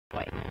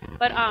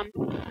But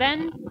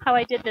then how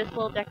I did this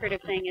little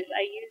decorative thing is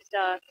I used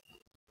a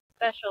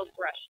special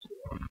brush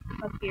tool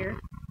up here.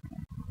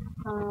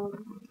 I'm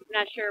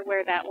not sure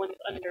where that one's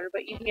under,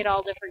 but you can get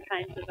all different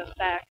kinds of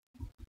effects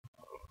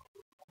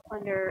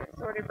under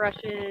sorted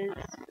brushes,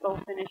 full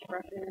finish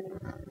brushes.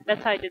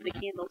 That's how I did the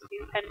candles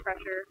too, pen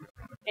pressure.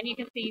 And you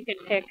can see you can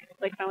pick,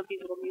 like found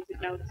these little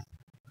music notes.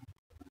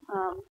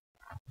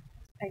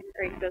 I can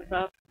break this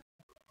up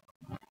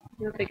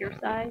to a bigger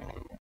size.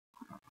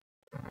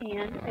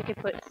 And I could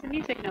put some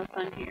music notes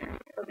on here.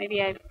 So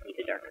maybe I need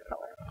a darker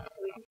color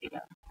so we can see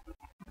that.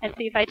 And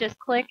see if I just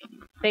click,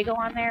 they go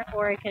on there,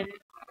 or I can,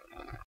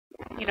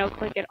 you know,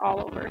 click it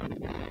all over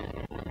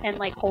and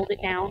like hold it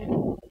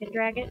down and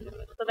drag it.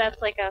 So that's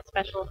like a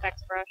special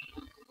effects brush.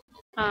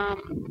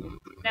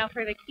 Now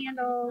for the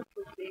candles,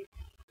 let's see.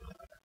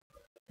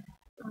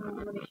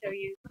 Let me show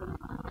you some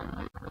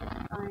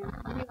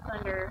these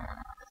under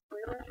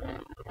display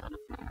brushes.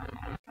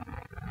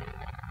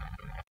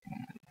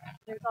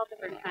 There's all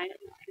different kinds.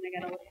 I'm just gonna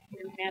gotta look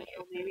here,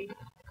 natural maybe.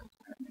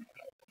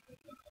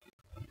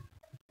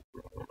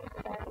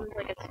 That one's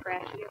like a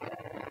scratchy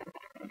effect.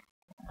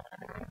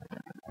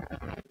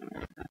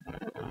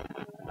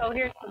 Oh,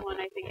 here's the one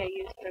I think I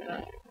used for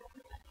the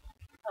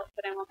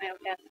but I want my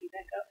opacity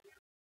back up.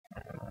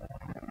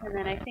 And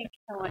then I think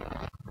I want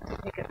to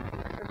pick it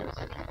for this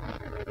one.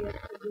 Maybe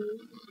it's the blue.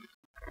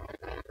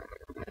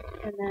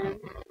 And then,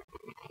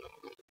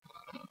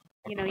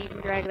 you know, you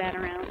can drag that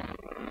around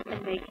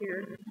and make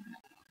your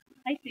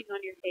icing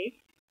on your cake.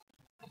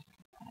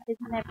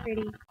 Isn't that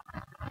pretty?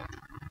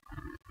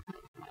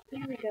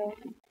 There we go.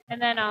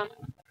 And then, I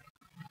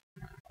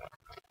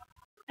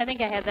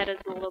think I had that as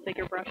a little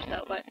bigger brush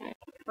though, but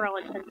for all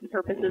intents and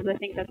purposes, I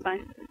think that's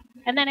fine.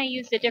 And then I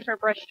used a different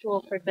brush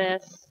tool for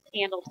this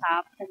handle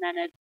top, and then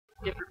a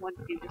different one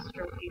to do the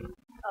stroking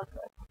of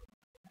the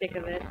thick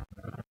of it.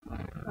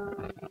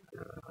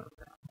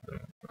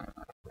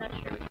 Not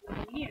sure which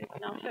one to use,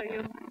 and I'll show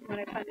you when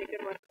I find a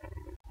good one.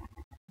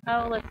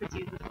 Oh, let's just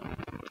use this one.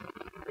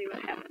 See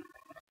what happens.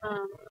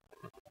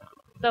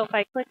 So if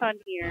I click on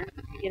here,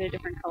 you get a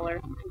different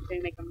color. I'm going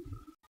to make them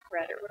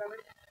red or whatever.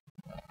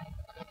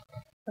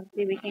 Let's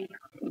see,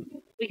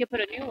 we could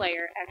put a new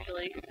layer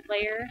actually.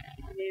 Layer,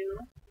 new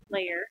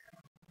layer.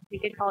 We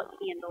could call it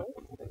candles.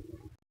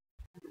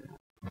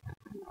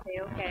 Say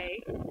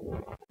okay.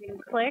 You can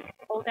click,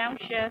 hold down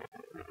shift,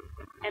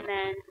 and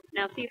then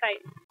now see if I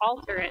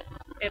alter it,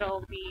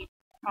 it'll be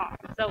off.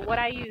 So what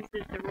I use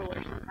is the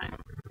ruler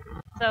sometimes.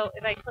 So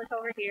if I click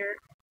over here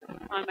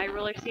on my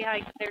ruler, see how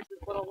there's this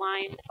little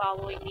line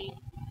following me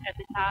at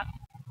the top?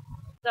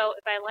 So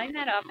if I line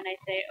that up and I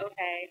say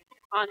okay,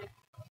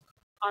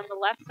 on the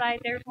left side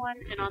there's one,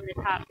 and on the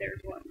top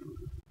there's one.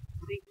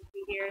 So you can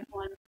see here's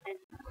one, and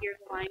here's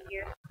a line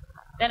here.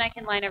 Then I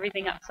can line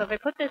everything up. So if I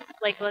put this,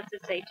 like let's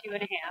just say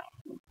 2.5,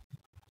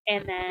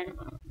 and then,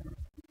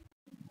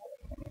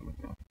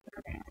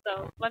 okay,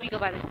 so let me go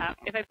by the top.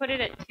 If I put it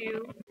at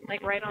 2,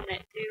 like right on that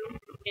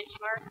 2-inch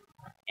mark,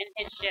 and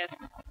hit shift,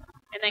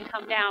 and then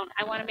come down,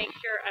 I want to make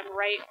sure I'm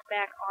right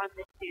back on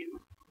the 2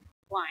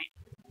 line.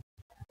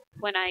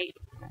 When I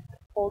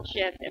hold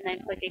shift and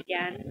then click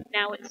again,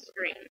 now it's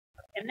straight.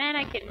 And then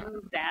I can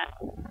move that.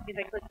 If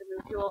I click the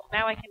move tool,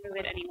 now I can move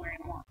it anywhere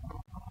I want.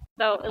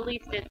 So at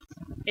least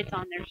it's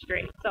on there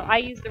straight. So I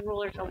use the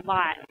rulers a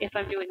lot if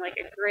I'm doing like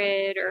a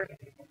grid, or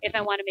if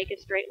I want to make a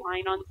straight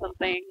line on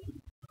something,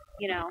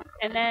 you know.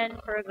 And then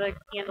for the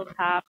candle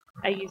top,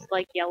 I use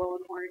like yellow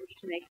and orange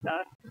to make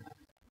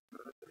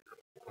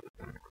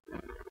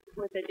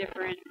with a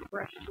different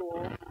brush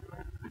tool.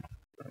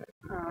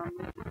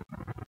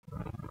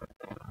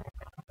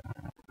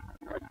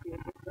 Let's see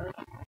what this does.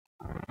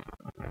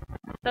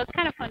 So it's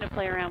kind of fun to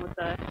play around with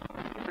the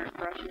different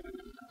brushes.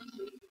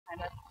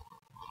 Kind of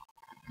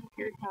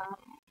your top,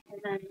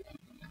 and then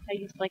I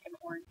use like an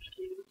orange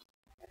too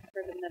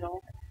for the middle,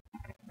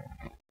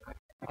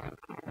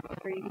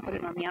 or you can put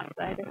it on the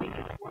outside if